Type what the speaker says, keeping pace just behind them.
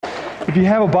If you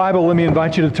have a Bible, let me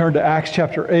invite you to turn to Acts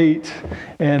chapter 8.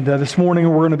 And this morning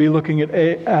we're going to be looking at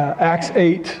Acts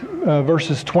 8,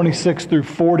 verses 26 through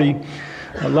 40.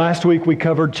 Last week we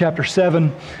covered chapter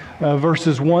 7,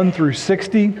 verses 1 through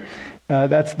 60.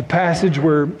 That's the passage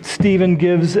where Stephen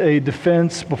gives a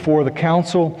defense before the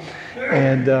council.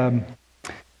 And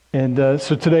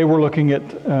so today we're looking at,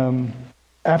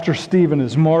 after Stephen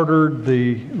is martyred,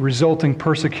 the resulting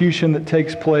persecution that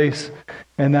takes place.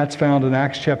 And that's found in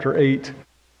Acts chapter 8,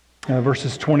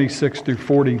 verses 26 through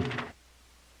 40.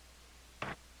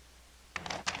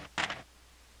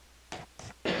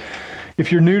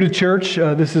 If you're new to church,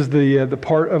 this is the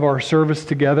part of our service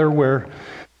together where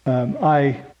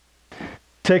I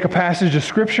take a passage of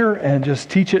Scripture and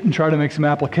just teach it and try to make some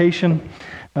application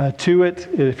to it.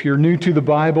 If you're new to the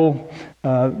Bible,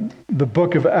 the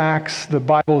book of Acts, the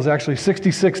Bible is actually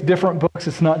 66 different books.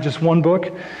 It's not just one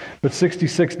book, but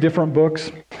 66 different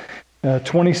books.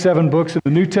 27 books of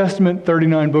the New Testament,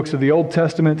 39 books of the Old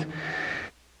Testament.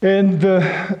 And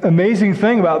the amazing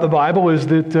thing about the Bible is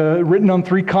that written on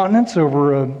 3 continents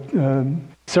over a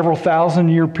several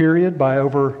thousand-year period by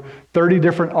over 30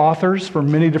 different authors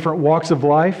from many different walks of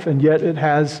life, and yet it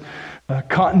has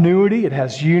continuity, it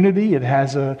has unity, it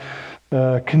has a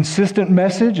consistent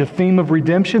message, a theme of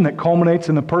redemption that culminates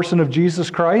in the person of Jesus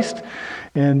Christ,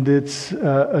 and it's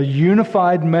a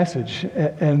unified message.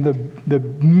 And the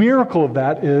miracle of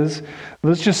that is,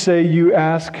 let's just say you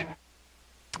ask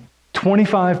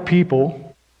 25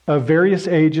 people of various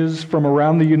ages from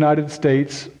around the United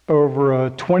States over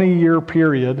a 20-year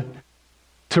period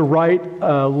to write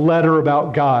a letter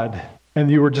about God, and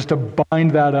you were just to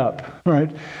bind that up,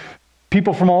 right?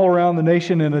 People from all around the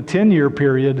nation in a 10-year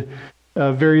period,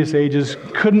 various ages,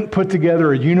 couldn't put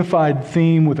together a unified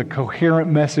theme with a coherent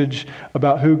message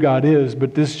about who God is,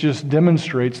 but this just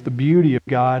demonstrates the beauty of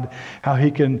God, how He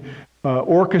can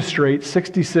orchestrate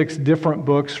 66 different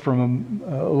books from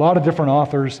a lot of different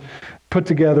authors, put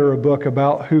together a book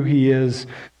about who He is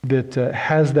that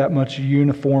has that much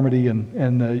uniformity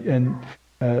and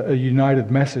a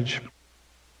united message.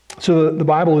 So the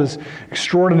Bible is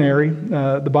extraordinary.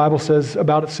 The Bible says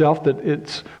about itself that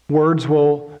its words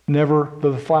will never,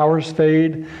 the flowers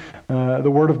fade, the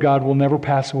Word of God will never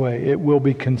pass away. It will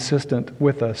be consistent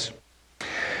with us.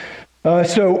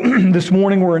 So this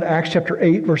morning we're in Acts chapter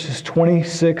 8, verses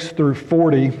 26 through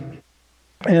 40.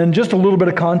 And just a little bit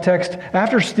of context.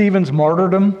 After Stephen's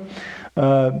martyrdom,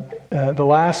 the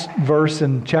last verse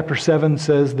in chapter 7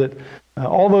 says that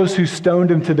all those who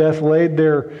stoned him to death laid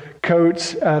their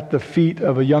coats at the feet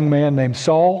of a young man named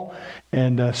Saul,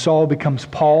 and Saul becomes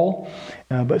Paul.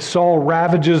 But Saul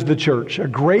ravages the church. A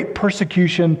great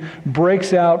persecution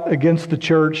breaks out against the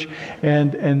church,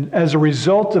 and as a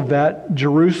result of that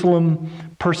Jerusalem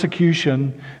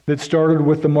persecution that started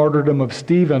with the martyrdom of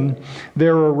Stephen,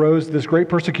 there arose this great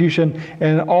persecution,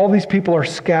 and all these people are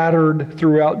scattered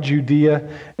throughout Judea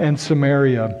and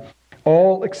Samaria,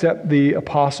 all except the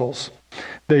apostles.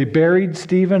 They buried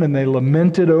Stephen and they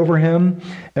lamented over him.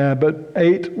 Chapter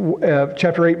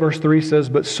 8, verse 3 says,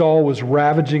 "But Saul was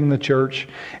ravaging the church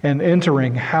and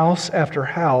entering house after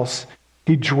house.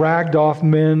 He dragged off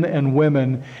men and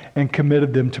women and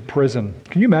committed them to prison."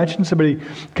 Can you imagine somebody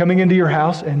coming into your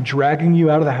house and dragging you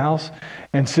out of the house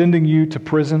and sending you to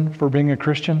prison for being a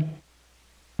Christian?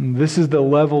 And this is the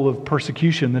level of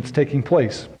persecution that's taking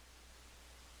place.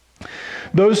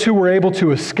 Those who were able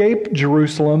to escape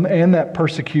Jerusalem and that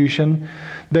persecution,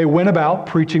 they went about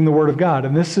preaching the Word of God.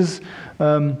 And this is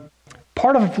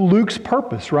part of Luke's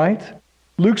purpose, right?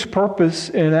 Luke's purpose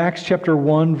in Acts chapter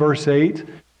 1, verse 8,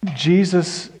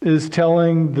 Jesus is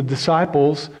telling the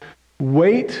disciples,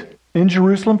 wait in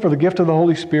Jerusalem for the gift of the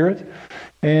Holy Spirit,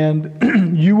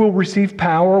 and you will receive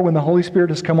power when the Holy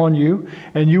Spirit has come on you,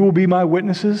 and you will be my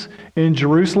witnesses in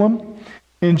Jerusalem,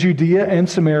 in Judea and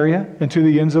Samaria, and to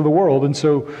the ends of the world. And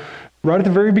so, right at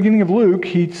the very beginning of Luke,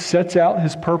 he sets out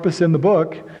his purpose in the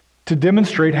book to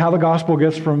demonstrate how the gospel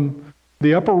gets from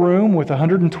the upper room with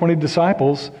 120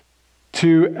 disciples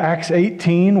to Acts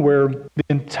 18, where the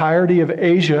entirety of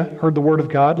Asia heard the word of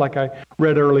God, like I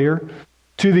read earlier,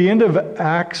 to the end of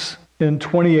Acts in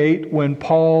 28, when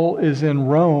Paul is in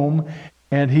Rome,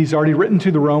 and he's already written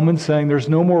to the Romans saying, there's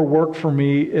no more work for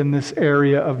me in this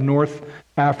area of North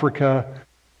Africa,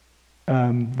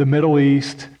 the Middle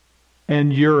East,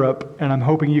 and Europe, and I'm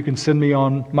hoping you can send me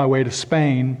on my way to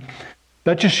Spain.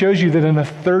 That just shows you that in a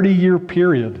 30-year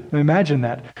period, imagine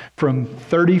that, from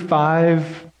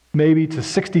 35 maybe to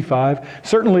 65,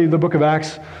 certainly the book of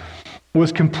Acts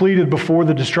was completed before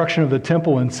the destruction of the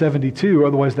temple in 72,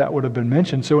 otherwise that would have been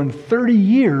mentioned. So in 30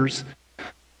 years,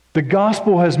 The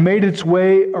gospel has made its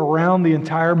way around the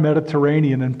entire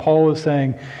Mediterranean, and Paul is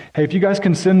saying, hey, if you guys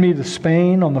can send me to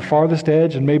Spain on the farthest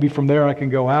edge, and maybe from there I can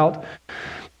go out.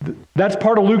 That's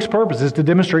part of Luke's purpose, is to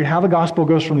demonstrate how the gospel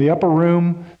goes from the upper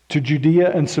room to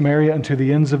Judea and Samaria and to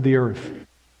the ends of the earth.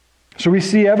 So we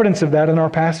see evidence of that in our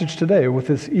passage today with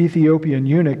this Ethiopian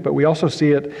eunuch, but we also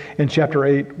see it in chapter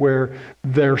 8 where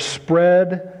they're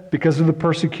spread because of the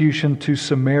persecution to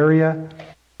Samaria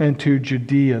and to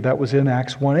Judea. That was in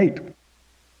Acts 1:8.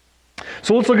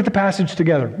 So let's look at the passage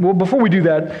together. Well, before we do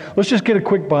that, let's just get a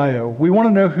quick bio. We want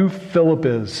to know who Philip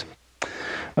is.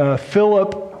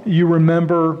 Philip, you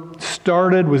remember,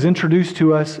 was introduced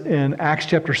to us in Acts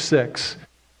chapter 6.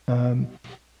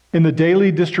 In the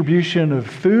daily distribution of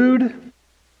food,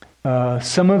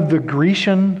 some of the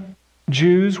Grecian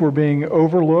Jews were being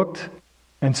overlooked,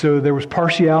 and so there was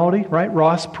partiality, right?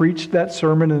 Ross preached that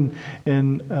sermon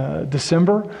in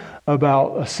December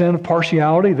about a sin of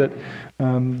partiality, that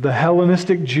the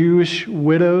Hellenistic Jewish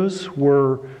widows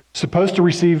were supposed to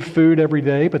receive food every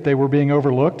day, but they were being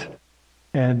overlooked.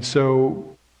 And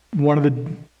so one of the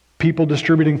people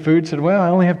distributing food said, well, I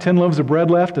only have 10 loaves of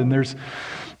bread left, and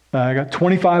I got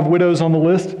 25 widows on the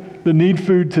list that need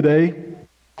food today.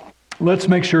 Let's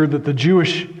make sure that the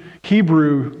Jewish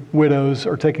Hebrew widows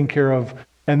are taken care of,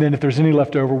 and then if there's any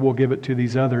left over, we'll give it to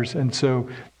these others. And so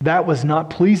that was not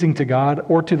pleasing to God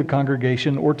or to the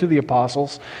congregation or to the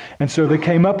apostles. And so they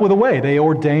came up with a way. They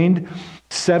ordained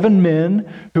 7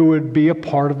 men who would be a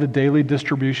part of the daily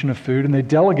distribution of food, and they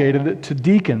delegated it to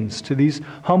deacons, to these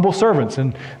humble servants.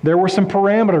 And there were some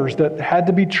parameters that had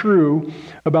to be true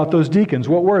about those deacons.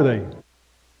 What were they?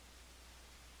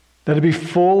 They had to be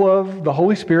full of the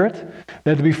Holy Spirit.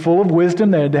 They had to be full of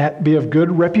wisdom. They had to be of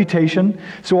good reputation.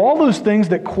 So all those things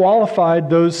that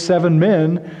qualified those 7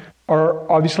 men are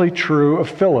obviously true of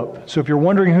Philip. So if you're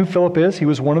wondering who Philip is, he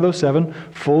was one of those 7,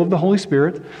 full of the Holy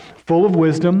Spirit, full of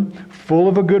wisdom, full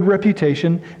of a good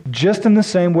reputation, just in the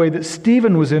same way that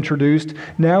Stephen was introduced.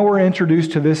 Now we're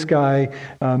introduced to this guy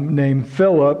named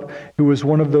Philip, who was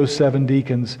one of those 7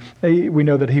 deacons. We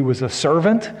know that he was a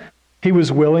servant. He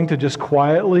was willing to just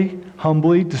quietly,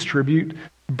 humbly distribute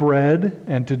bread,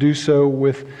 and to do so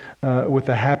with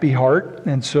a happy heart.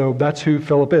 And so that's who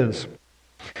Philip is.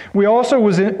 We also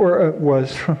were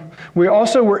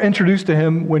introduced to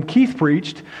him when Keith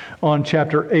preached on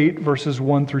chapter 8, verses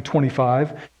 1 through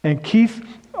 25. And Keith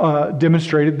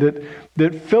demonstrated that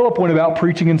Philip went about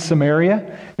preaching in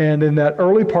Samaria, and in that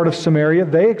early part of Samaria,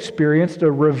 they experienced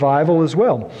a revival as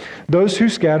well. Those who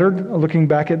scattered, looking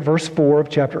back at verse 4 of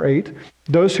chapter 8,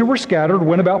 those who were scattered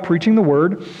went about preaching the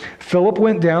word. Philip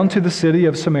went down to the city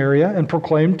of Samaria and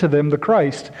proclaimed to them the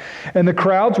Christ. And the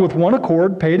crowds with one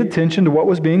accord paid attention to what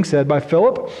was being said by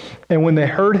Philip, and when they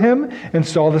heard him and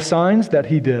saw the signs that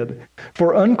he did.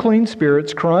 For unclean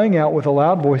spirits, crying out with a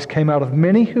loud voice, came out of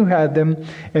many who had them,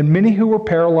 and many who were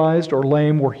paralyzed or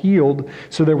lame were healed.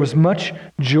 So there was much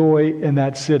joy in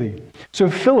that city. So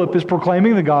Philip is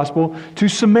proclaiming the gospel to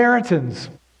Samaritans.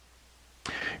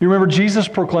 You remember Jesus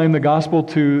proclaimed the gospel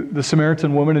to the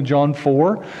Samaritan woman in John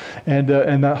 4, and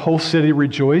that whole city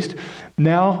rejoiced.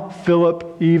 Now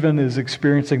Philip even is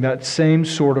experiencing that same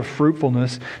sort of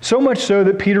fruitfulness, so much so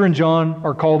that Peter and John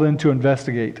are called in to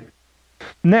investigate.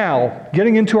 Now,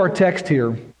 getting into our text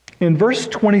here, in verse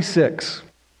 26,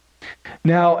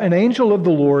 now an angel of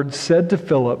the Lord said to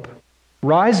Philip,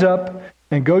 "Rise up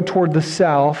and go toward the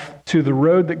south to the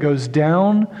road that goes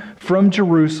down from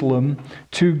Jerusalem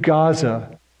to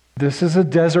Gaza. This is a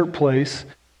desert place."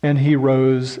 And he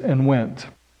rose and went.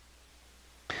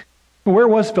 Where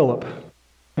was Philip?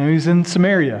 And he's in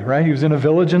Samaria, right? He was in a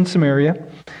village in Samaria,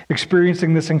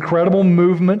 experiencing this incredible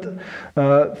movement.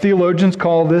 Theologians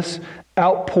call this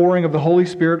outpouring of the Holy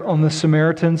Spirit on the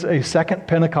Samaritans a second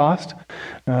Pentecost.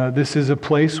 This is a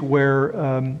place where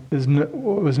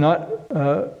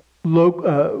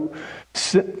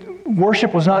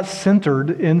worship was not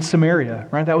centered in Samaria,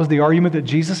 right? That was the argument that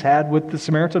Jesus had with the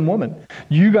Samaritan woman.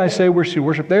 You guys say we should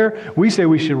worship there. We say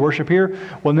we should worship here.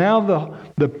 Well, now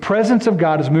the presence of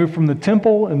God has moved from the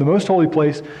temple and the most holy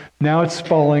place. Now it's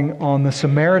falling on the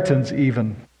Samaritans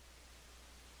even.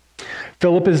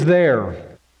 Philip is there.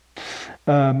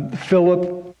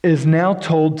 Philip is now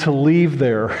told to leave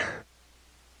there.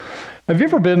 Have you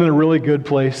ever been in a really good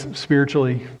place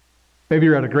spiritually? Maybe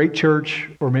you're at a great church,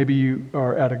 or maybe you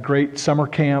are at a great summer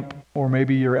camp, or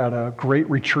maybe you're at a great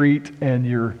retreat and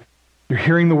you're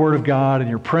hearing the Word of God and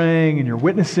you're praying and you're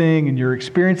witnessing and you're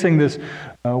experiencing this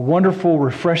wonderful,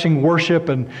 refreshing worship.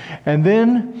 And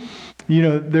then,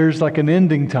 there's like an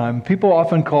ending time. People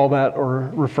often call that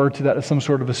or refer to that as some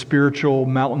sort of a spiritual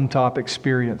mountaintop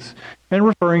experience. and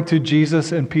referring to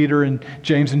Jesus and Peter and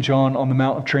James and John on the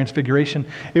Mount of Transfiguration.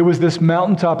 It was this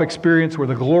mountaintop experience where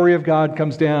the glory of God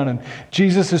comes down and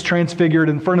Jesus is transfigured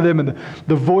in front of them, and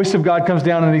the voice of God comes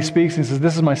down and he speaks and he says,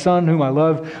 "This is my son whom I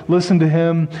love, listen to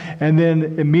him." And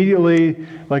then immediately,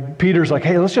 like Peter's like,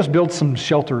 "Hey, let's just build some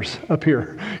shelters up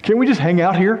here. Can't we just hang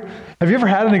out here?" Have you ever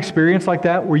had an experience like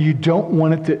that where you don't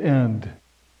want it to end?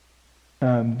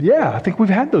 Yeah, I think we've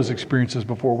had those experiences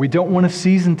before. We don't want a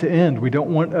season to end. We don't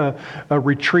want a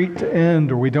retreat to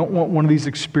end, or we don't want one of these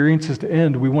experiences to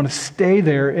end. We want to stay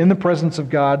there in the presence of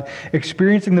God,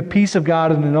 experiencing the peace of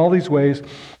God, and in all these ways.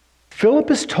 Philip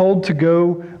is told to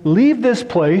go leave this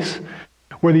place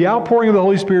where the outpouring of the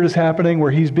Holy Spirit is happening,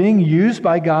 where he's being used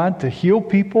by God to heal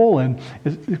people and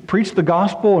preach the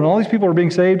gospel, and all these people are being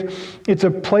saved. It's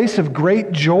a place of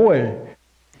great joy,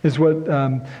 is what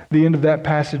the end of that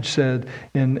passage said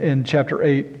in chapter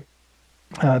 8.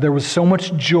 There was so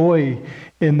much joy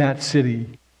in that city.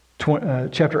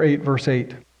 Chapter 8, verse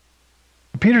 8.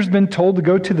 Peter's been told to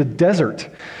go to the desert.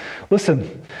 Listen,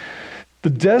 the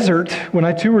desert, when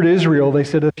I toured Israel, they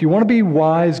said, if you want to be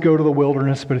wise, go to the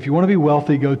wilderness, but if you want to be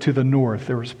wealthy, go to the north.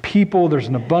 There was people, there's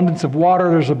an abundance of water,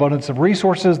 there's abundance of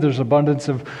resources, there's abundance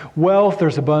of wealth,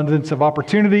 there's abundance of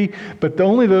opportunity, but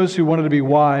only those who wanted to be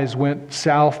wise went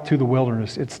south to the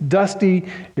wilderness. It's dusty,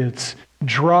 it's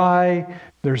dry,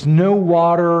 there's no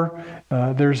water,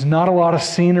 there's not a lot of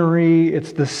scenery,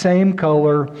 it's the same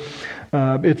color,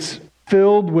 it's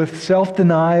filled with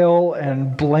self-denial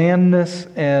and blandness,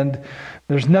 and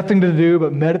there's nothing to do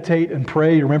but meditate and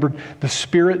pray. You remember the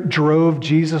Spirit drove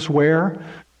Jesus where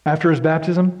after his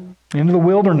baptism? Into the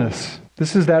wilderness.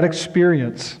 This is that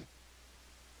experience.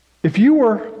 If you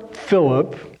were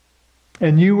Philip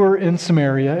and you were in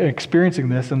Samaria experiencing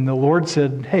this, and the Lord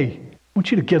said, "Hey, I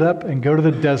want you to get up and go to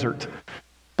the desert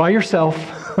by yourself,"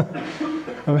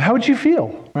 how would you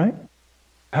feel, right?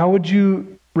 How would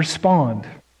you respond?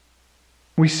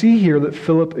 We see here that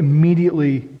Philip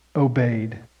immediately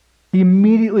obeyed. He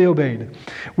immediately obeyed.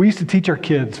 We used to teach our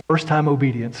kids first-time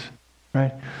obedience,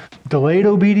 right? Delayed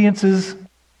obedience is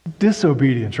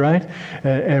disobedience, right?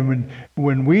 And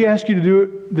when we ask you to do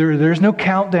it, there's no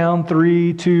countdown,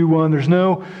 3, 2, 1. There's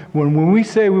no, when we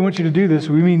say we want you to do this,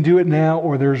 we mean do it now,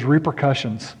 or there's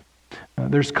repercussions.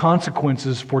 There's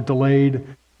consequences for delayed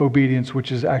obedience,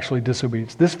 which is actually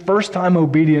disobedience. This first-time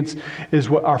obedience is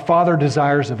what our Father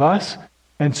desires of us.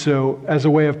 And so, as a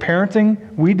way of parenting,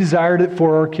 we desired it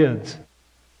for our kids.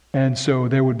 And so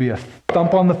there would be a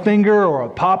thump on the finger or a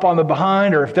pop on the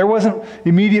behind, or if there wasn't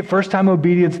immediate first-time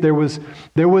obedience, there was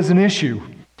an issue.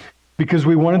 Because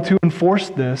we wanted to reinforce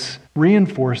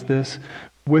this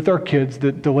with our kids,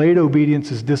 that delayed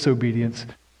obedience is disobedience,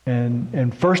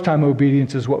 and first-time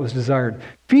obedience is what was desired.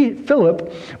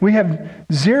 Philip, we have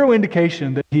zero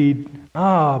indication that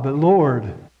but Lord,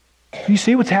 you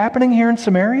see what's happening here in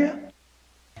Samaria?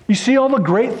 You see all the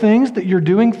great things that you're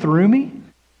doing through me?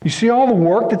 You see all the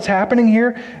work that's happening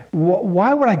here?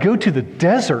 Why would I go to the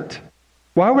desert?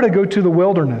 Why would I go to the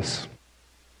wilderness?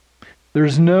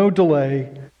 There's no delay.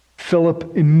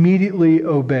 Philip immediately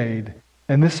obeyed.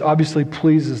 And this obviously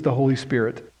pleases the Holy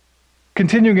Spirit.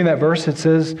 Continuing in that verse, it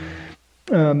says,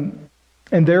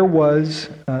 and there was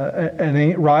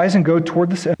rise and go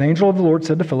toward an angel of the Lord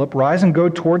said to Philip, "Rise and go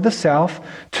toward the south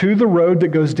to the road that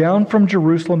goes down from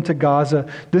Jerusalem to Gaza.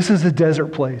 This is the desert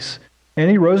place." And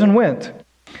he rose and went.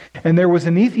 And there was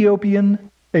an Ethiopian,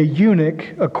 a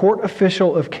eunuch, a court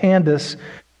official of Candace,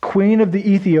 queen of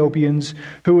the Ethiopians,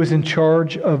 who was in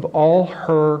charge of all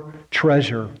her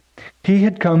treasure. He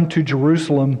had come to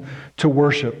Jerusalem to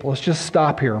worship. Let's just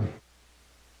stop here.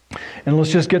 And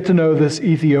let's just get to know this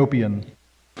Ethiopian.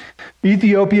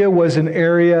 Ethiopia was an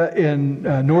area in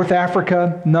North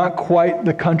Africa, not quite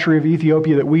the country of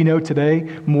Ethiopia that we know today,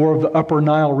 more of the Upper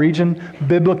Nile region.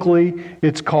 Biblically,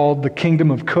 it's called the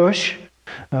Kingdom of Cush.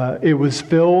 It was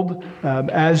filled,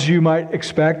 as you might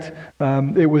expect.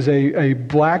 It was a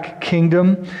black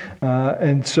kingdom.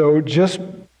 And so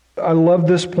I love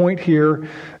this point here.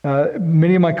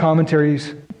 Many of my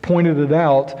commentaries pointed it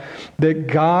out, that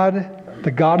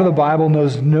the God of the Bible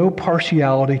knows no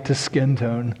partiality to skin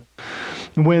tone.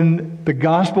 When the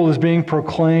gospel is being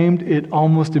proclaimed, it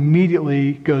almost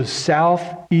immediately goes south,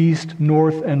 east,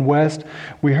 north, and west.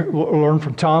 We learn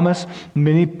from Thomas.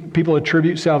 Many people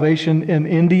attribute salvation in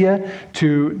India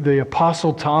to the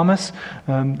Apostle Thomas.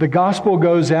 The gospel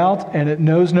goes out and it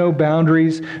knows no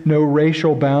boundaries, no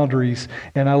racial boundaries.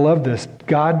 And I love this.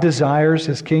 God desires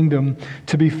His kingdom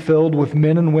to be filled with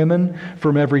men and women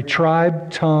from every tribe,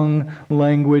 tongue,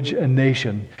 language, and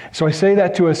nation. So I say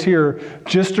that to us here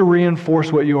just to reinforce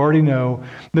reinforce what you already know,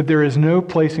 that there is no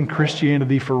place in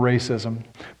Christianity for racism,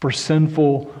 for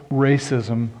sinful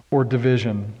racism or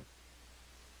division.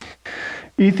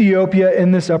 Ethiopia,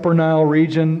 in this Upper Nile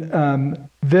region,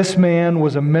 this man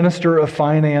was a minister of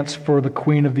finance for the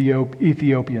queen of the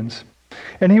Ethiopians.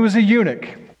 And he was a eunuch,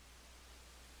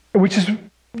 which is,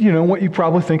 what you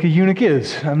probably think a eunuch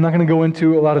is. I'm not going to go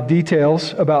into a lot of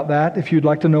details about that. If you'd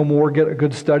like to know more, get a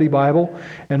good study Bible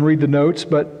and read the notes.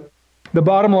 But the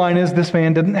bottom line is this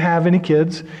man didn't have any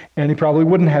kids, and he probably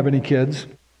wouldn't have any kids.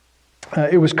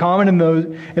 It was common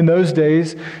in those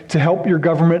days to help your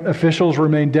government officials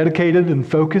remain dedicated and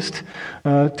focused,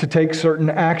 to take certain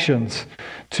actions,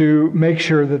 to make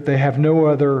sure that they have no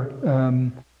other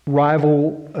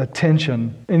rival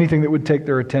attention, anything that would take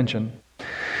their attention.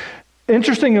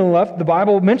 Interesting enough, the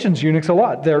Bible mentions eunuchs a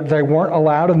lot. They weren't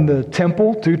allowed in the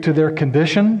temple due to their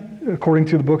condition, according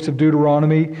to the books of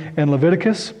Deuteronomy and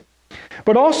Leviticus.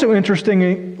 But also,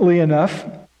 interestingly enough,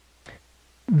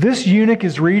 this eunuch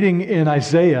is reading in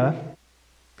Isaiah,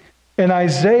 and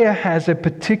Isaiah has a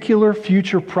particular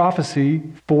future prophecy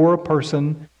for a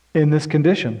person in this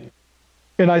condition.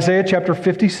 In Isaiah chapter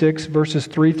 56, verses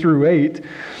 3 through 8,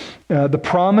 the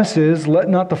promise is, "Let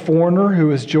not the foreigner who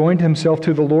has joined himself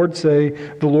to the Lord say,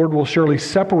 'The Lord will surely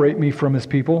separate me from his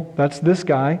people.'" That's this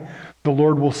guy. The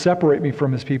Lord will separate me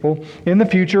from his people. In the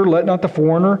future, let not the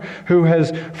foreigner who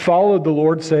has followed the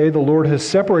Lord say, "The Lord has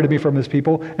separated me from his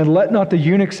people." And let not the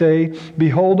eunuch say,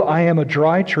 "Behold, I am a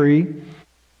dry tree."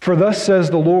 For thus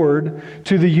says the Lord,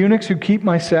 "To the eunuchs who keep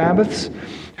my Sabbaths,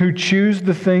 who choose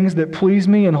the things that please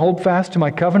me and hold fast to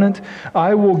my covenant,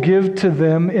 I will give to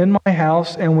them in my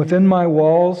house and within my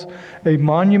walls a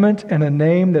monument and a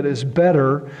name that is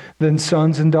better than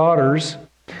sons and daughters.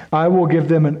 I will give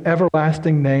them an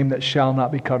everlasting name that shall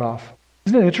not be cut off."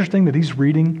 Isn't it interesting that he's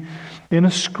reading in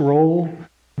a scroll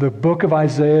the book of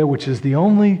Isaiah, which is the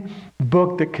only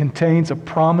book that contains a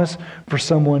promise for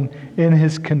someone in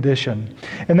his condition?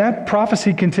 And that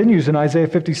prophecy continues in Isaiah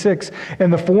 56.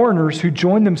 "And the foreigners who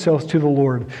join themselves to the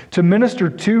Lord, to minister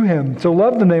to him, to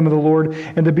love the name of the Lord,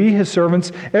 and to be his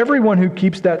servants, everyone who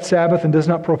keeps that Sabbath and does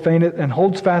not profane it and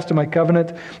holds fast to my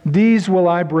covenant, these will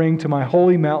I bring to my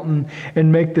holy mountain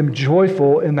and make them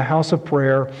joyful in the house of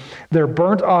prayer. Their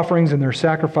burnt offerings and their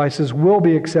sacrifices will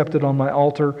be accepted on my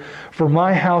altar, for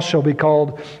my house shall be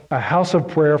called a house of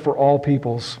prayer for all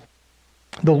peoples.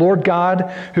 The Lord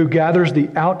God who gathers the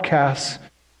outcasts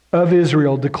of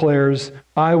Israel declares,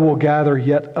 I will gather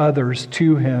yet others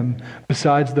to him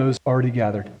besides those already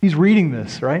gathered." He's reading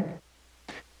this, right?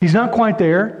 He's not quite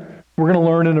there. We're going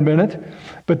to learn in a minute.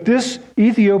 But this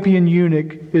Ethiopian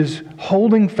eunuch is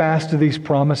holding fast to these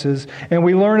promises. And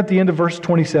we learn at the end of verse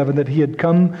 27 that he had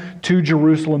come to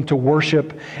Jerusalem to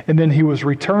worship. And then he was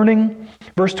returning,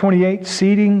 verse 28,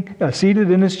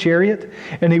 seated in his chariot.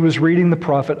 And he was reading the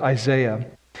prophet Isaiah.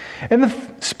 And the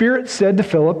Spirit said to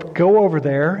Philip, "Go over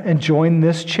there and join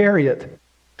this chariot."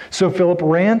 So Philip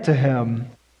ran to him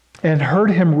and heard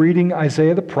him reading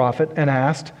Isaiah the prophet and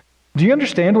asked, "Do you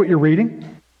understand what you're reading?"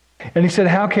 And he said,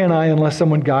 "How can I unless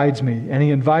someone guides me?" And he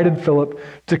invited Philip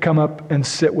to come up and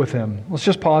sit with him. Let's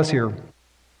just pause here.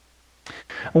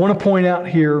 I want to point out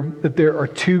here that there are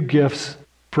two gifts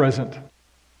present.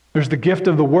 There's the gift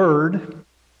of the Word,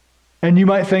 and you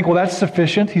might think, well, that's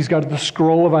sufficient. He's got the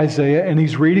scroll of Isaiah and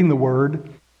he's reading the Word,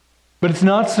 but it's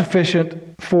not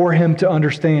sufficient for him to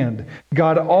understand.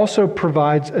 God also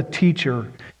provides a teacher,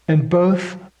 and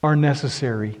both are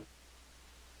necessary.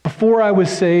 Before I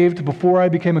was saved, before I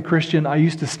became a Christian, I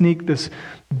used to sneak this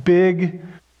big,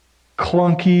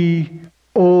 clunky,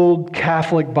 old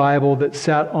Catholic Bible that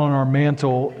sat on our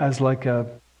mantle as like a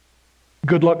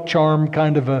good luck charm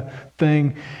kind of a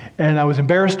thing. And I was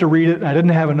embarrassed to read it, and I didn't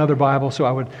have another Bible, so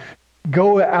I would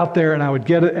go out there and I would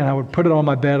get it and I would put it on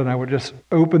my bed and I would just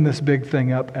open this big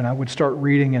thing up and I would start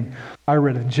reading. And I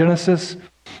read in Genesis,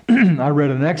 I read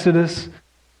in Exodus,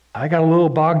 I got a little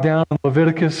bogged down in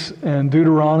Leviticus and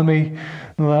Deuteronomy.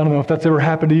 Well, I don't know if that's ever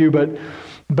happened to you,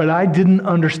 but I didn't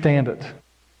understand it.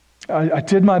 I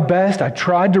did my best. I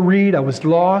tried to read. I was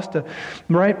lost.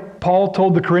 Right? Paul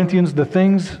told the Corinthians, the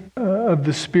things of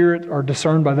the Spirit are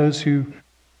discerned by those who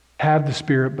have the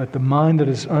Spirit, but the mind that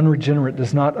is unregenerate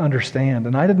does not understand.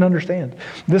 And I didn't understand.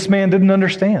 This man didn't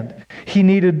understand. He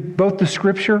needed both the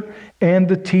Scripture and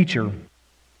the teacher.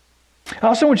 I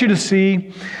also want you to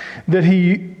see that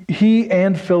he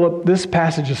and Philip, this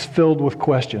passage is filled with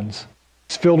questions.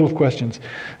 It's filled with questions.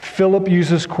 Philip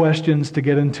uses questions to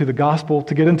get into the gospel,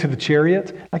 to get into the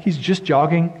chariot, like he's just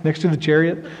jogging next to the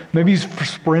chariot. Maybe he's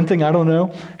sprinting. I don't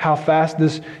know how fast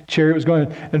this chariot was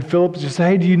going. And Philip just said,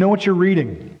 "Hey, do you know what you're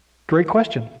reading?" Great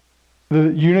question.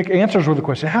 The eunuch answers with a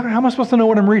question. How am I supposed to know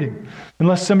what I'm reading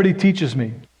unless somebody teaches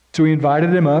me? So he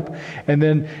invited him up, and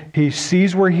then he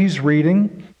sees where he's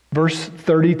reading. Verse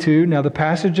 32, now the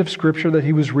passage of Scripture that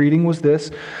he was reading was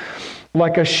this: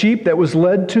 like a sheep that was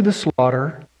led to the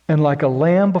slaughter, and like a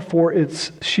lamb before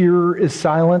its shearer is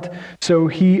silent, so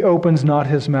he opens not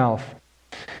his mouth.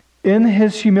 In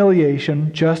his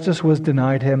humiliation, justice was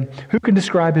denied him. Who can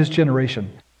describe his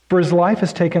generation? For his life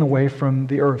is taken away from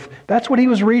the earth. That's what he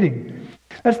was reading.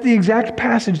 That's the exact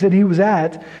passage that he was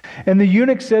at. And the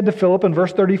eunuch said to Philip in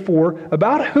verse 34,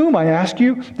 about whom, I ask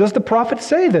you, does the prophet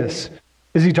say this?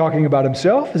 Is he talking about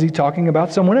himself? Is he talking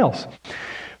about someone else?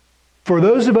 For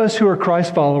those of us who are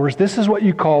Christ followers, this is what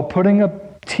you call putting a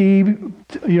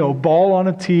ball on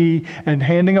a tee and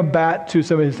handing a bat to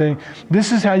somebody saying,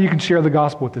 this is how you can share the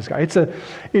gospel with this guy. It's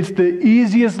the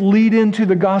easiest lead into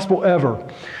the gospel ever.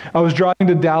 I was driving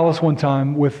to Dallas one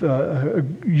time with a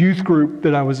youth group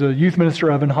that I was a youth minister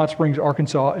of in Hot Springs,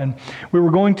 Arkansas, and we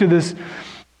were going to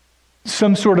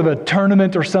some sort of a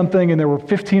tournament or something, and there were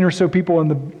 15 or so people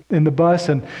in the bus,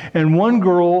 and one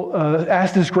girl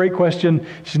asked this great question.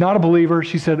 She's not a believer.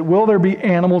 She said, will there be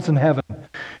animals in heaven?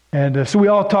 And so we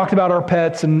all talked about our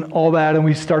pets and all that, and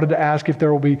we started to ask if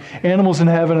there will be animals in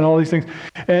heaven and all these things.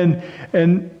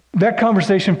 And that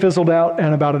conversation fizzled out,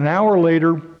 and about an hour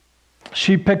later,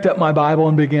 she picked up my Bible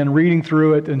and began reading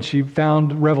through it, and she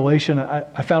found Revelation.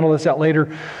 I found all this out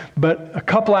later. But a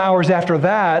couple hours after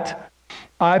that,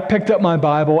 I picked up my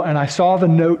Bible, and I saw the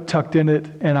note tucked in it,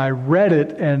 and I read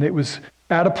it, and it was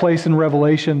at a place in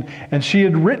Revelation, and she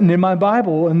had written in my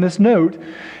Bible in this note,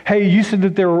 hey, you said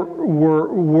that there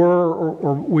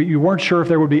or you weren't sure if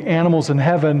there would be animals in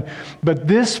heaven, but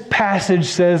this passage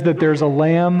says that there's a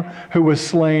lamb who was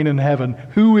slain in heaven.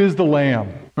 Who is the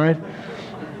lamb, right?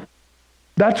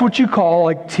 That's what you call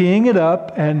like teeing it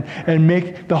up and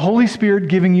make the Holy Spirit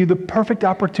giving you the perfect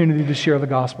opportunity to share the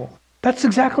gospel. That's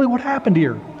exactly what happened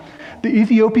here. The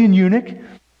Ethiopian eunuch,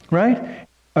 right?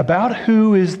 About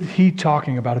who is he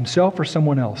talking about, himself or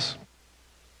someone else?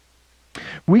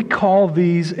 We call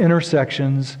these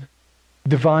intersections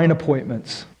divine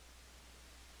appointments.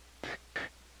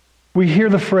 We hear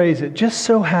the phrase, it just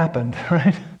so happened,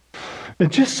 right? It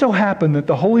just so happened that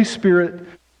the Holy Spirit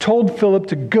told Philip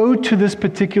to go to this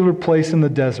particular place in the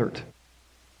desert.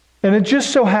 And it just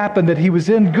so happened that he was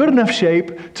in good enough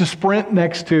shape to sprint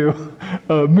next to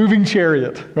a moving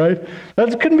chariot, right?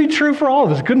 That couldn't be true for all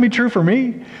of us. It couldn't be true for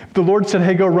me. If the Lord said,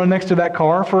 hey, go run next to that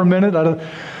car for a minute, I'd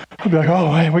be like,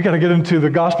 oh, hey, we got to get into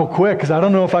the gospel quick because I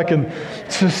don't know if I can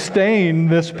sustain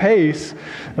this pace.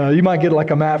 You might get like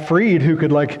a Matt Freed who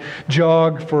could like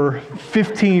jog for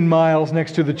 15 miles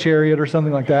next to the chariot or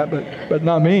something like that, but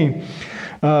not me.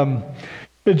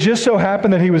 It just so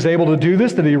happened that he was able to do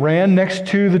this, that he ran next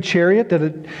to the chariot,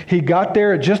 that he got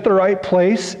there at just the right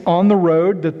place on the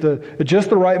road, at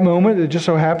just the right moment. It just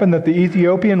so happened that the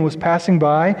Ethiopian was passing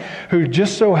by, who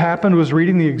just so happened was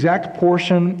reading the exact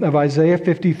portion of Isaiah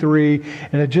 53,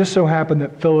 and it just so happened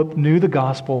that Philip knew the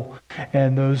gospel,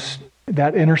 and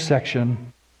that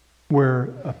intersection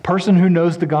where a person who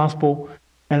knows the gospel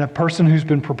and a person who's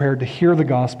been prepared to hear the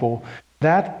gospel,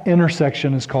 that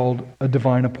intersection is called a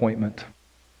divine appointment.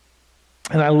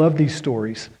 And I love these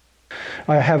stories.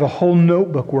 I have a whole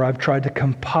notebook where I've tried to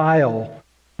compile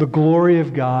the glory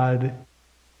of God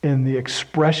in the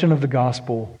expression of the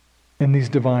gospel in these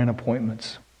divine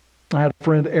appointments. I had a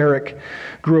friend, Eric,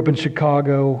 grew up in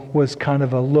Chicago, was kind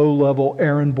of a low-level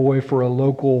errand boy for a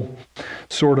local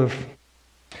sort of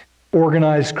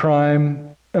organized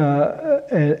crime.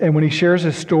 And when he shares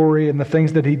his story and the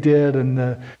things that he did and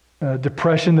the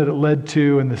depression that it led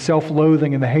to and the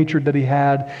self-loathing and the hatred that he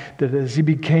had, that as he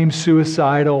became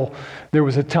suicidal, there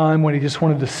was a time when he just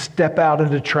wanted to step out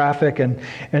into traffic. And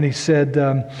he said,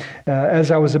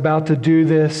 as I was about to do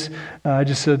this, I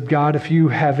just said, God, if you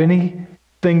have anything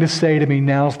to say to me,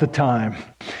 now's the time.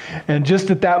 And just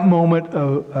at that moment,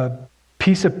 a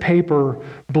piece of paper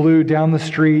blew down the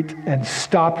street and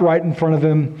stopped right in front of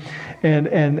him.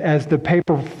 And as the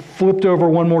paper flipped over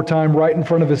one more time right in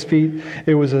front of his feet,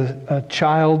 it was a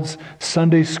child's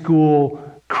Sunday school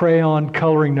crayon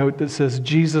coloring note that says,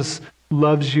 Jesus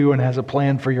loves you and has a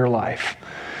plan for your life.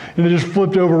 And it just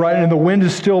flipped over right, and the wind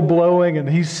is still blowing, and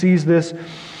he sees this.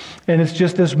 And it's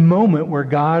just this moment where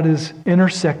God is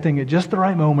intersecting at just the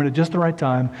right moment, at just the right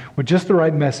time, with just the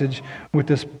right message with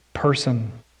this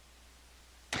person.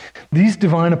 These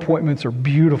divine appointments are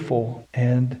beautiful,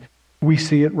 and we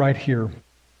see it right here.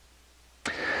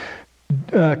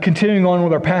 Continuing on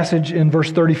with our passage in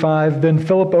verse 35, then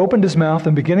Philip opened his mouth,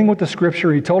 and beginning with the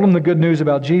scripture, he told him the good news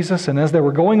about Jesus. And as they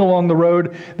were going along the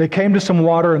road, they came to some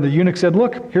water, and the eunuch said,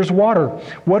 look, here's water.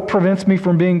 What prevents me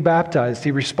from being baptized?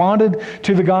 He responded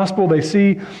to the gospel. They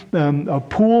see a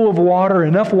pool of water,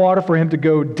 enough water for him to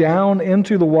go down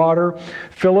into the water,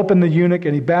 Philip and the eunuch,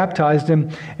 and he baptized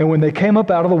him. And when they came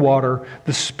up out of the water,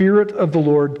 the Spirit of the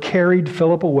Lord carried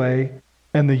Philip away,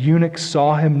 and the eunuch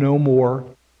saw him no more,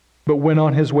 but went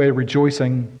on his way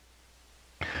rejoicing.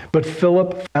 But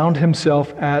Philip found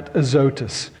himself at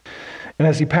Azotus. And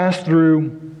as he passed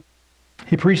through,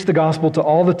 he preached the gospel to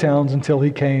all the towns until he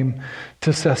came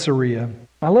to Caesarea.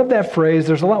 I love that phrase.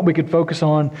 There's a lot we could focus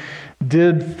on.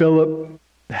 Did Philip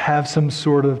have some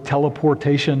sort of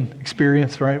teleportation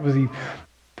experience, right?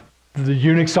 The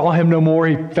eunuch saw him no more.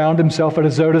 He found himself at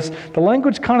Azotus. The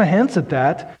language kind of hints at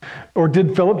that. Or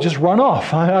did Philip just run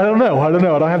off? I don't know. I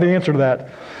don't have the answer to that.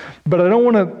 But I don't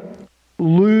want to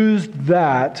lose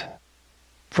that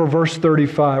for verse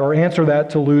 35, or answer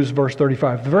that to lose verse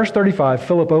 35. Verse 35,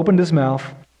 Philip opened his mouth,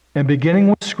 and beginning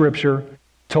with Scripture,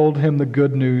 told him the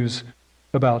good news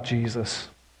about Jesus.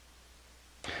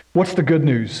 What's the good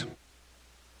news?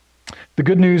 The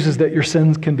good news is that your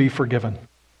sins can be forgiven.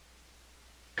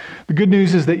 The good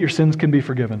news is that your sins can be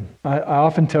forgiven. I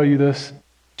often tell you this.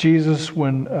 Jesus,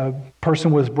 when a person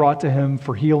was brought to him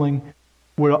for healing,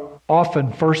 would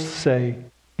often first say,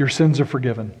 your sins are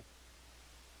forgiven.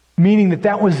 Meaning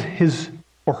that was his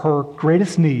or her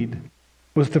greatest need,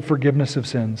 was the forgiveness of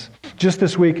sins. Just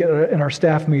this week in our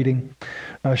staff meeting,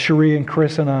 Cherie and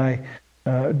Chris and I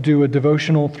do a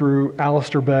devotional through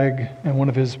Alistair Begg and one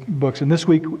of his books. And this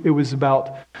week it was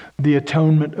about the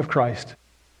atonement of Christ.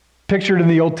 Pictured in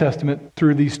the Old Testament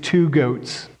through these two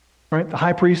goats, right? The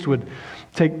high priest would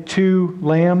take two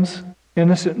lambs,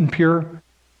 innocent and pure,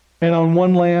 and on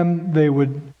one lamb they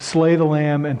would slay the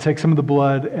lamb and take some of the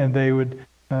blood, and they would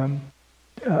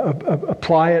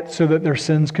apply it so that their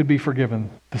sins could be forgiven.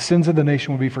 The sins of the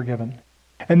nation would be forgiven.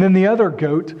 And then the other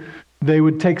goat, they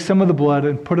would take some of the blood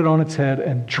and put it on its head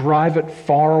and drive it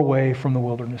far away from the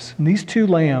wilderness. And these two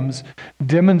lambs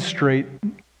demonstrate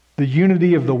the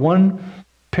unity of the one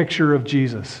picture of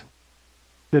Jesus.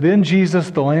 That in Jesus,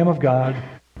 the Lamb of God,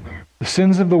 the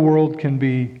sins of the world can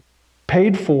be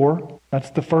paid for.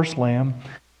 That's the first lamb.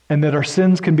 And that our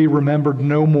sins can be remembered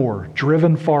no more,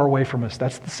 driven far away from us.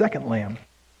 That's the second lamb.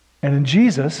 And in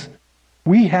Jesus,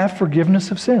 we have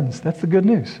forgiveness of sins. That's the good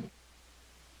news.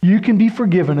 You can be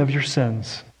forgiven of your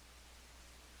sins.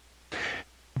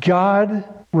 God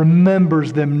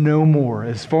remembers them no more.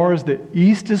 As far as the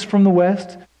east is from the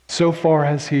west, so far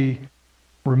has He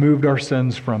removed our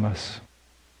sins from us.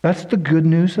 That's the good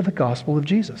news of the gospel of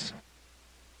Jesus.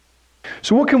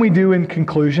 So what can we do in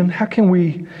conclusion? How can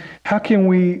we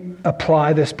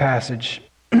apply this passage?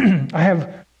 I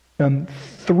have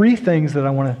three things that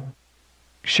I want to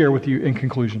share with you in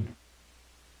conclusion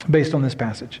based on this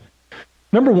passage.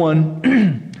 Number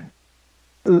one,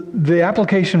 the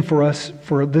application for us,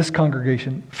 for this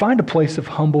congregation, find a place of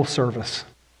humble service.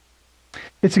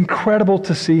 It's incredible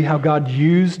to see how God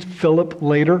used Philip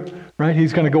later, right?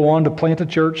 He's going to go on to plant a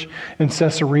church in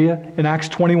Caesarea in Acts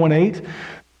 21:8.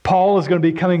 Paul is going to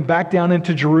be coming back down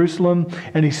into Jerusalem,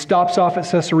 and he stops off at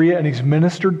Caesarea, and he's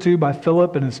ministered to by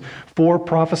Philip and his 4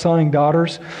 prophesying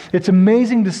daughters. It's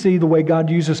amazing to see the way God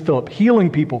uses Philip,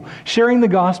 healing people, sharing the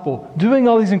gospel, doing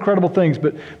all these incredible things.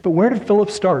 But where did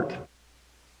Philip start?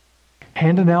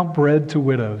 Handing out bread to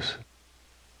widows.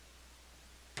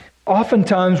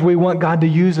 Oftentimes we want God to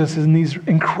use us in these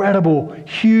incredible,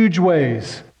 huge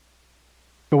ways,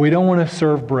 but we don't want to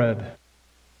serve bread.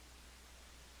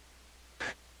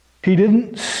 He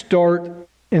didn't start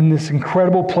in this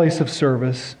incredible place of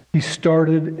service. He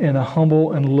started in a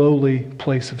humble and lowly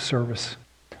place of service.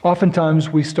 Oftentimes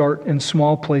we start in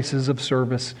small places of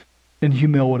service, in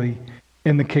humility,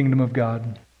 in the kingdom of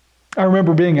God. I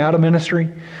remember being out of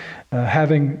ministry,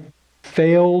 having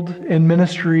failed in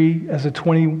ministry as a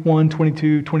 21,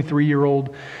 22,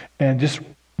 23-year-old, and just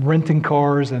renting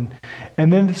cars. And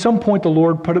then at some point the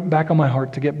Lord put it back on my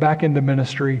heart to get back into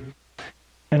ministry.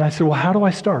 And I said, well, how do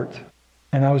I start?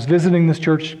 And I was visiting this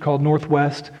church called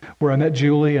Northwest, where I met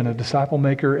Julie and a disciple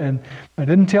maker. And I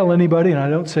didn't tell anybody, and I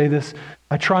don't say this.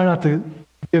 I try not to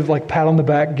give like pat on the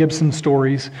back Gibson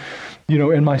stories,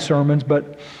 in my sermons.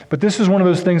 But this is one of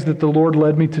those things that the Lord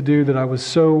led me to do that I was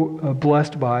so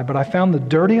blessed by. But I found the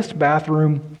dirtiest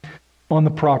bathroom on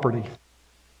the property.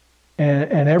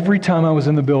 And every time I was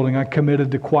in the building, I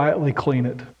committed to quietly clean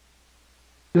it.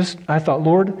 I thought,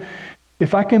 Lord,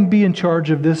 if I can be in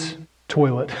charge of this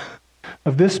toilet,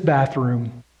 of this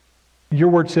bathroom, Your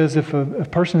word says if a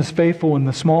person is faithful in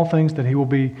the small things, that he will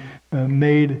be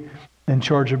made in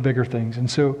charge of bigger things. And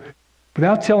so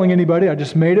without telling anybody, I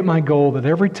just made it my goal that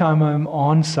every time I'm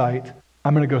on site,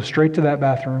 I'm going to go straight to that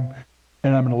bathroom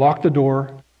and I'm going to lock the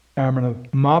door and I'm going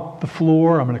to mop the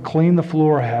floor. I'm going to clean the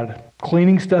floor. I had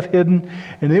cleaning stuff hidden,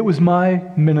 and it was my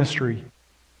ministry.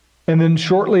 And then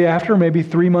shortly after, maybe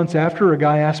 3 months after, a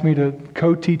guy asked me to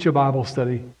co-teach a Bible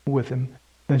study with him.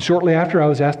 Then shortly after, I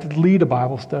was asked to lead a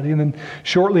Bible study. And then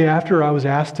shortly after, I was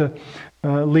asked to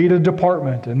lead a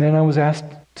department. And then I was asked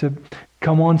to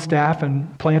come on staff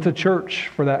and plant a church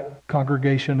for that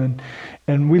congregation.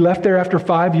 And we left there after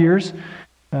 5 years.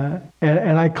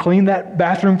 And I cleaned that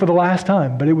bathroom for the last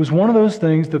time. But it was one of those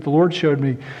things that the Lord showed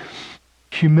me.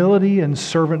 Humility and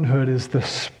servanthood is the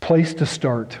place to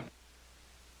start.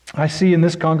 I see in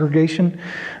this congregation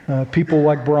people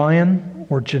like Brian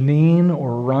or Janine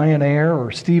or Ryan Eyre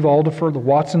or Steve Aldifer, the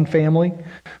Watson family,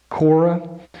 Cora,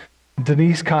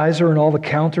 Denise Kaiser and all the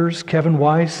counters, Kevin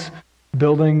Weiss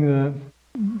building the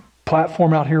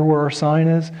platform out here where our sign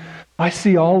is. I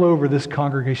see all over this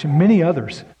congregation many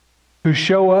others who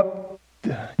show up,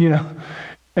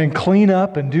 and clean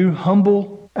up and do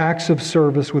humble acts of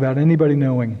service without anybody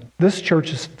knowing. This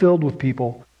church is filled with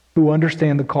people who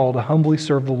understand the call to humbly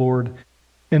serve the Lord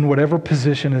in whatever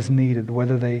position is needed,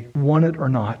 whether they want it or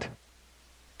not.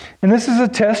 And this is a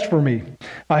test for me.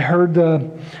 I heard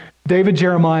David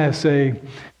Jeremiah say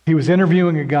he was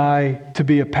interviewing a guy to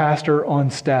be a pastor on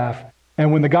staff.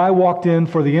 And when the guy walked in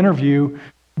for the interview,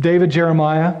 David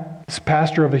Jeremiah,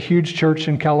 pastor of a huge church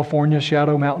in California,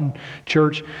 Shadow Mountain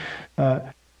Church,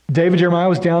 David Jeremiah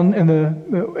was down in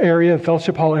the area,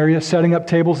 Fellowship Hall area, setting up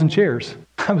tables and chairs.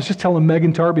 I was just telling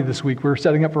Megan Tarby this week, we were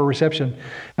setting up for a reception,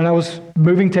 and I was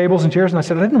moving tables and chairs, and I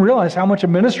said, I didn't realize how much of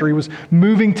ministry was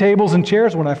moving tables and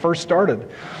chairs when I first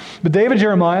started. But David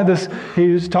Jeremiah, he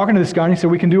was talking to this guy, and he said,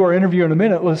 we can do our interview in a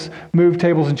minute, let's move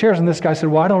tables and chairs. And this guy said,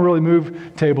 well, I don't really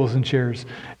move tables and chairs.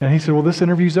 And he said, well, this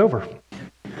interview's over.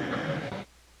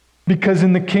 Because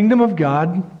in the kingdom of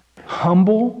God,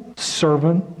 humble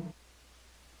servant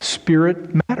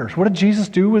spirit matters. What did Jesus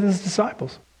do with his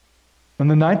disciples? On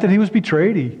the night that he was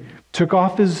betrayed, he took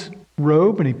off his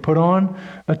robe and he put on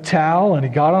a towel and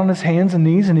he got on his hands and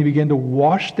knees and he began to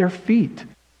wash their feet.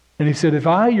 And he said, if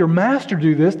I, your master,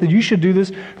 do this, then you should do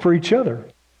this for each other.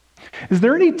 Is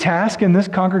there any task in this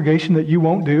congregation that you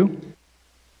won't do?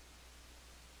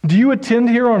 Do you attend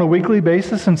here on a weekly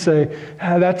basis and say,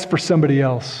 that's for somebody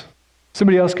else?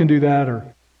 Somebody else can do that,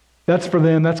 or that's for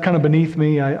them, that's kind of beneath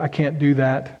me, I can't do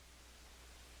that.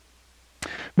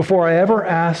 Before I ever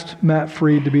asked Matt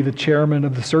Freed to be the chairman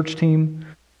of the search team,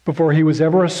 before he was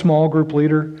ever a small group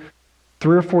leader,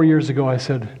 3 or 4 years ago I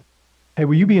said, hey,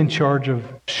 will you be in charge of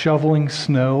shoveling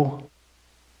snow?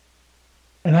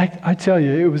 And I tell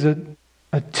you, it was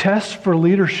a test for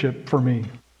leadership for me.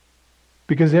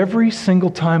 Because every single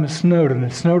time it snowed, and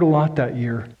it snowed a lot that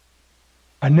year,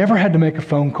 I never had to make a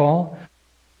phone call.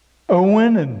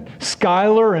 Owen and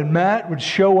Skylar and Matt would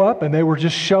show up and they were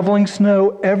just shoveling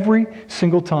snow every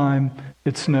single time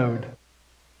it snowed.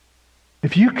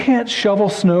 If you can't shovel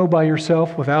snow by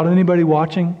yourself without anybody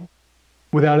watching,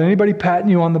 without anybody patting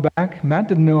you on the back, Matt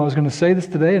didn't know I was going to say this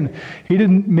today, and he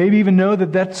didn't maybe even know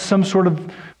that that's some sort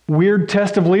of weird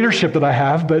test of leadership that I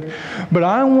have, but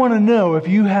I want to know if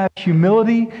you have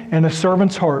humility and a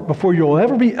servant's heart before you'll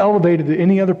ever be elevated to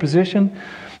any other position,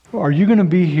 are you going to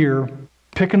be here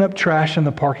picking up trash in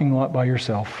the parking lot by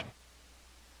yourself?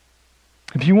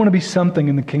 If you want to be something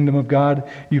in the kingdom of God,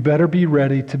 you better be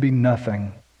ready to be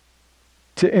nothing,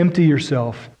 to empty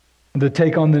yourself, and to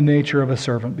take on the nature of a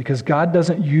servant, because God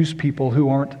doesn't use people who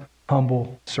aren't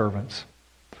humble servants.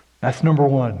 That's number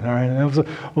one. All right, I was a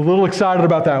little excited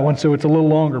about that one, so it's a little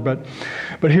longer. But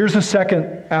here's the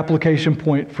second application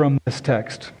point from this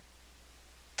text.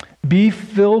 Be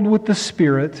filled with the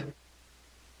Spirit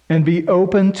and be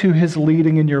open to His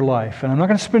leading in your life. And I'm not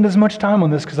going to spend as much time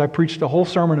on this because I preached a whole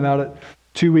sermon about it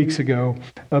 2 weeks ago,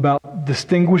 about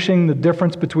distinguishing the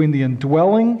difference between the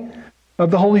indwelling of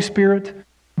the Holy Spirit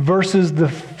versus the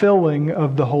filling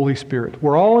of the Holy Spirit.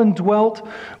 We're all indwelt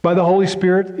by the Holy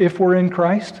Spirit if we're in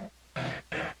Christ.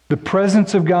 The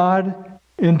presence of God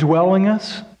indwelling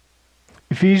us.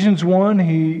 Ephesians 1,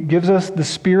 he gives us the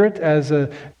Spirit as a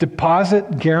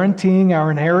deposit guaranteeing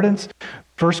our inheritance.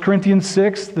 1 Corinthians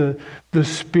 6, the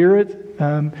Spirit,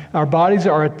 our bodies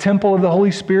are a temple of the Holy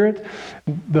Spirit.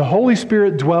 The Holy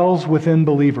Spirit dwells within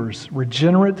believers,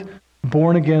 regenerate,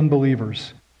 born-again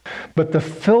believers. But the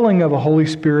filling of the Holy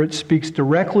Spirit speaks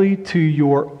directly to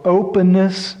your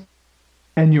openness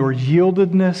and your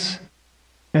yieldedness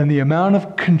and the amount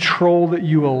of control that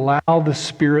you allow the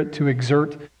Spirit to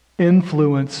exert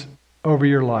influence over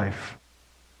your life.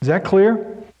 Is that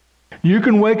clear? You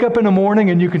can wake up in the morning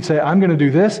and you can say, I'm going to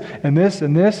do this and this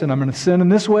and this, and I'm going to sin in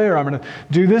this way, or I'm going to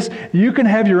do this. You can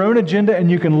have your own agenda and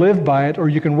you can live by it, or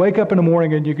you can wake up in the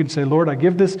morning and you can say, Lord, I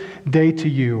give this day to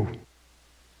you.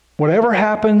 Whatever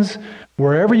happens,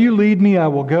 wherever you lead me, I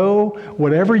will go.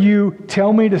 Whatever you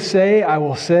tell me to say, I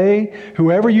will say.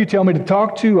 Whoever you tell me to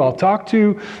talk to, I'll talk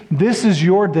to. This is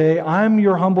your day. I'm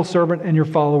your humble servant and your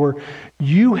follower.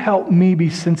 You help me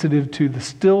be sensitive to the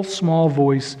still small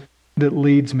voice that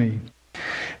leads me.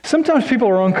 Sometimes people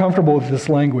are uncomfortable with this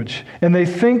language, and they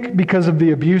think because of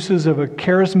the abuses of a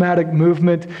charismatic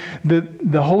movement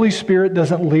that the Holy Spirit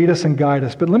doesn't lead us and guide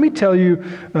us. But let me tell you,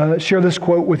 share this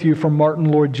quote with you from Martin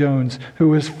Lloyd-Jones,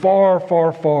 who is far,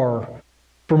 far, far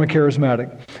from a charismatic.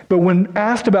 But when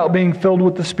asked about being filled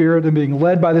with the Spirit and being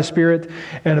led by the Spirit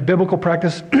and a biblical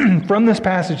practice from this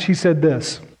passage, he said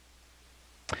this: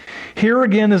 "Here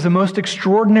again is the most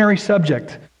extraordinary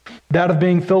subject, that of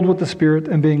being filled with the Spirit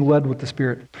and being led with the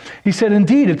Spirit." He said,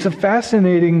 "Indeed, it's a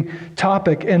fascinating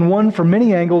topic and one from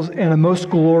many angles and a most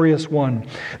glorious one.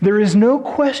 There is no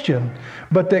question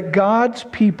but that God's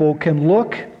people can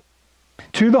look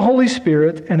to the Holy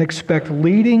Spirit and expect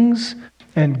leadings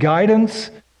and guidance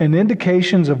and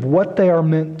indications of what they are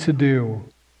meant to do."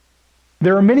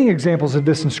 There are many examples of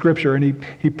this in Scripture, and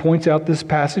he points out this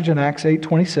passage in Acts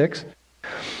 8:26.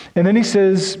 And then he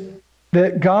says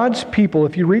that God's people,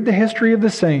 if you read the history of the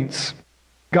saints,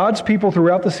 God's people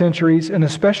throughout the centuries, and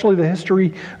especially the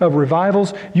history of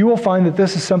revivals, you will find that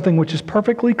this is something which is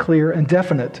perfectly clear and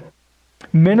definite.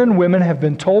 Men and women have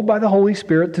been told by the Holy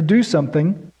Spirit to do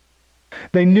something.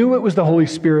 They knew it was the Holy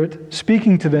Spirit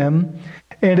speaking to them,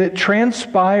 and it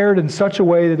transpired in such a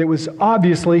way that it was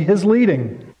obviously His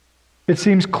leading. It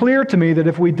seems clear to me that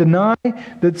if we deny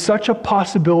that such a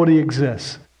possibility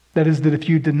exists, that is, that if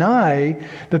you deny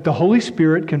that the Holy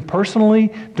Spirit can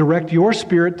personally direct your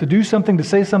spirit to do something, to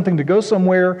say something, to go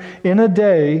somewhere in a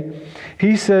day,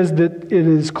 he says that it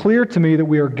is clear to me that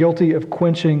we are guilty of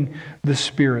quenching the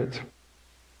Spirit.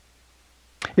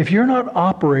 If you're not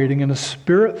operating in a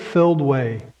Spirit-filled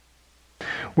way,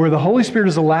 where the Holy Spirit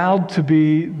is allowed to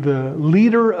be the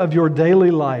leader of your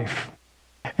daily life,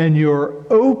 and you're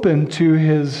open to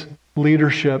His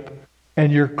leadership,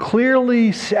 and you're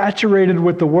clearly saturated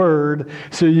with the Word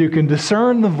so you can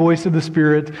discern the voice of the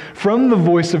Spirit from the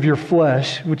voice of your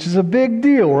flesh, which is a big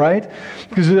deal, right?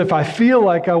 Because if I feel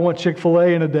like I want Chick-fil-A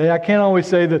in a day, I can't always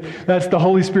say that that's the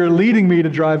Holy Spirit leading me to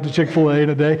drive to Chick-fil-A in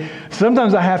a day.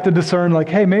 Sometimes I have to discern, like,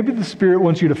 hey, maybe the Spirit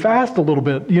wants you to fast a little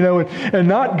bit, and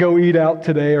not go eat out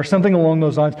today or something along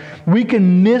those lines. We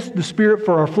can miss the Spirit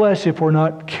for our flesh if we're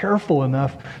not careful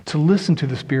enough to listen to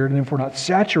the Spirit and if we're not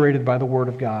saturated by the Word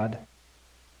of God.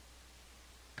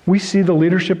 We see the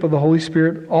leadership of the Holy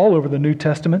Spirit all over the New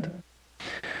Testament.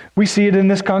 We see it in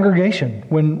this congregation.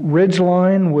 When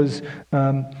Ridgeline was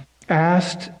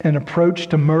asked and approached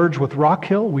to merge with Rock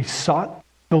Hill, we sought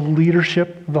the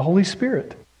leadership of the Holy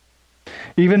Spirit.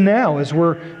 Even now, as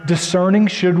we're discerning,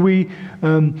 should we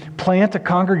plant a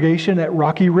congregation at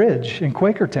Rocky Ridge in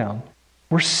Quakertown,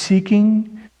 we're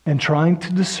seeking and trying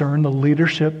to discern the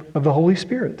leadership of the Holy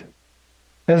Spirit,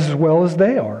 as well as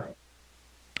they are.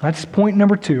 That's point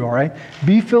number 2, all right?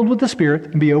 Be filled with the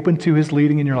Spirit and be open to His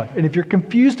leading in your life. And if you're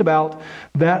confused about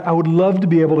that, I would love to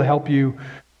be able to help you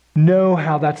know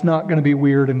how that's not going to be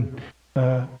weird and,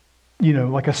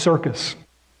 like a circus,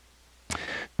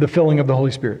 the filling of the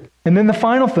Holy Spirit. And then the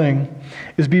final thing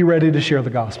is be ready to share the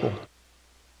gospel.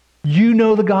 You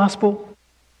know the gospel.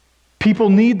 People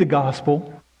need the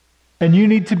gospel. And you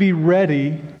need to be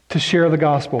ready to share the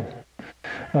gospel.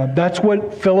 That's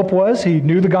what Philip was. He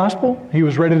knew the gospel. He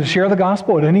was ready to share the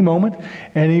gospel at any moment,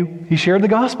 and he shared the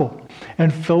gospel.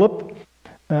 And Philip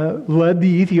led the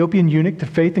Ethiopian eunuch to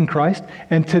faith in Christ.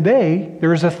 And today,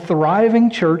 there is a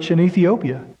thriving church in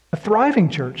Ethiopia, a thriving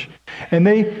church. And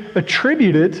they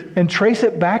attribute it and trace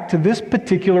it back to this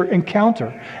particular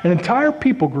encounter. An entire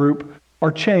people group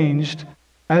are changed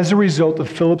as a result of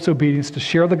Philip's obedience to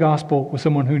share the gospel with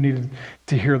someone who needed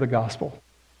to hear the gospel.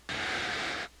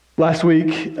 Last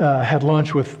week, I had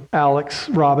lunch with Alex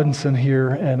Robinson here,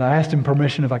 and I asked him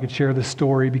permission if I could share this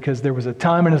story because there was a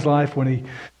time in his life when he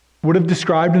would have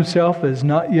described himself as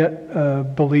not yet a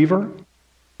believer,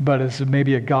 but as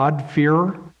maybe a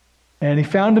God-fearer. And he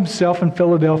found himself in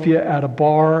Philadelphia at a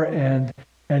bar, and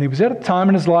he was at a time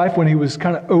in his life when he was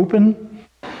kind of open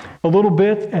a little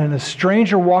bit, and a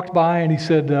stranger walked by, and he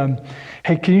said,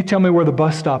 hey, can you tell me where the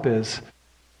bus stop is?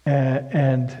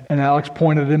 And Alex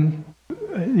pointed him.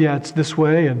 Yeah, it's this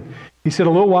way. And he said a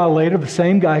little while later, the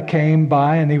same guy came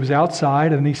by and he was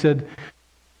outside and he said,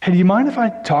 hey, do you mind if I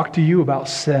talk to you about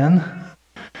sin?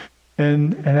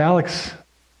 And Alex,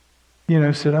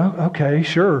 said, oh, okay,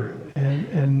 sure.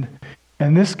 And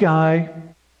this guy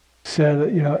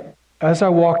said, as I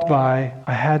walked by,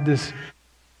 I had this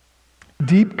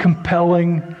deep,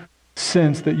 compelling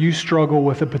sense that you struggle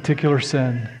with a particular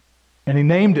sin. And he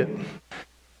named it.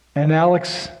 And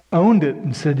Alex owned it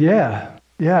and said, yeah,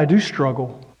 I do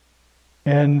struggle.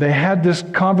 And they had this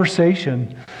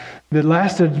conversation that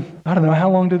lasted, I don't know, how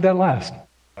long did that last?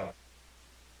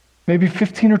 Maybe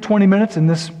 15 or 20 minutes in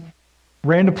this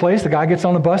random place. The guy gets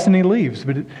on the bus and he leaves.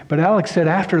 But Alex said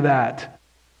after that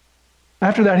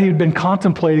he had been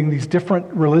contemplating these different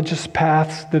religious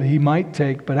paths that he might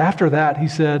take. But after that, he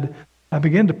said, I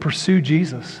began to pursue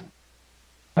Jesus.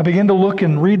 I began to look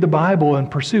and read the Bible and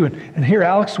pursue. And here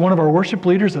Alex, one of our worship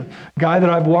leaders, a guy that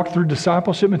I've walked through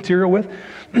discipleship material with,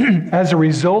 as a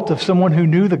result of someone who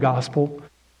knew the gospel,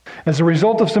 as a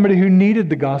result of somebody who needed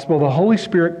the gospel, the Holy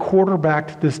Spirit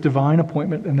quarterbacked this divine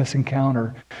appointment and this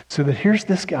encounter. So that here's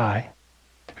this guy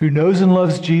who knows and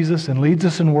loves Jesus and leads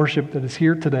us in worship that is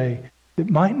here today, that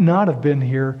might not have been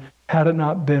here had it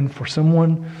not been for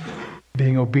someone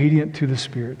being obedient to the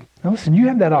Spirit. Now listen, you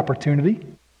have that opportunity.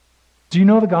 Do you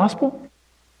know the gospel?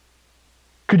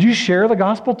 Could you share the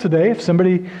gospel today if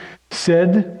somebody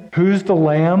said, who's the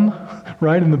lamb,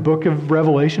 right, in the book of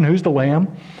Revelation, who's the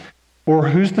lamb? Or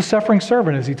who's the suffering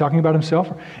servant? Is he talking about himself?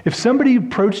 If somebody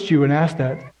approached you and asked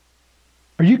that,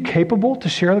 are you capable to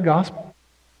share the gospel?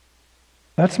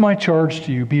 That's my charge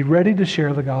to you. Be ready to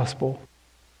share the gospel.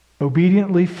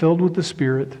 Obediently, filled with the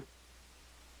Spirit.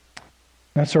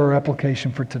 That's our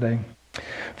application for today.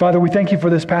 Father, we thank you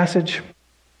for this passage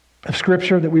of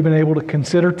Scripture that we've been able to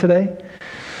consider today.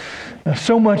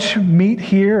 So much meat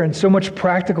here and so much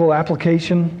practical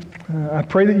application. I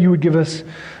pray that you would give us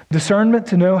discernment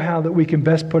to know how that we can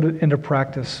best put it into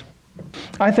practice.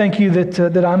 I thank you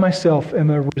that I myself am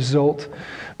a result.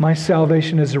 My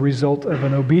salvation is a result of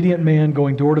an obedient man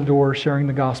going door to door sharing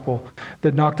the gospel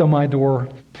that knocked on my door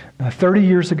 30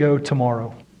 years ago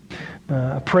tomorrow.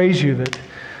 I praise you that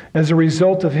as a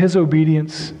result of his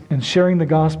obedience and sharing the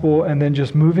gospel and then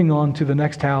just moving on to the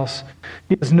next house,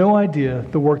 he has no idea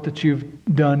the work that you've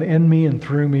done in me and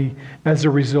through me as a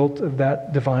result of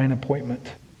that divine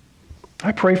appointment.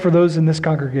 I pray for those in this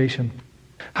congregation.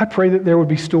 I pray that there would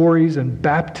be stories and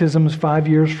baptisms 5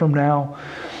 years from now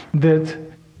that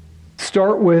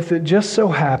start with, it just so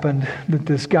happened that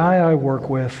this guy I work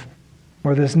with,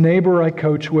 or this neighbor I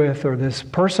coach with, or this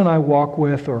person I walk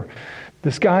with, or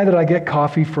this guy that I get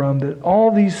coffee from, that all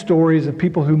these stories of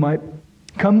people who might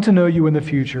come to know you in the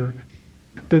future,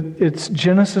 that its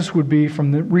genesis would be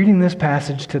from reading this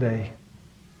passage today,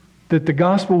 that the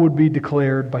gospel would be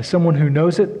declared by someone who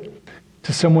knows it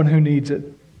to someone who needs it,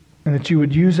 and that you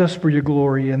would use us for your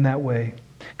glory in that way.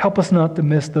 Help us not to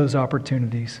miss those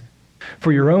opportunities.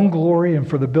 For your own glory and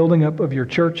for the building up of your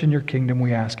church and your kingdom,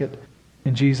 we ask it.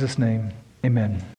 In Jesus' name, amen.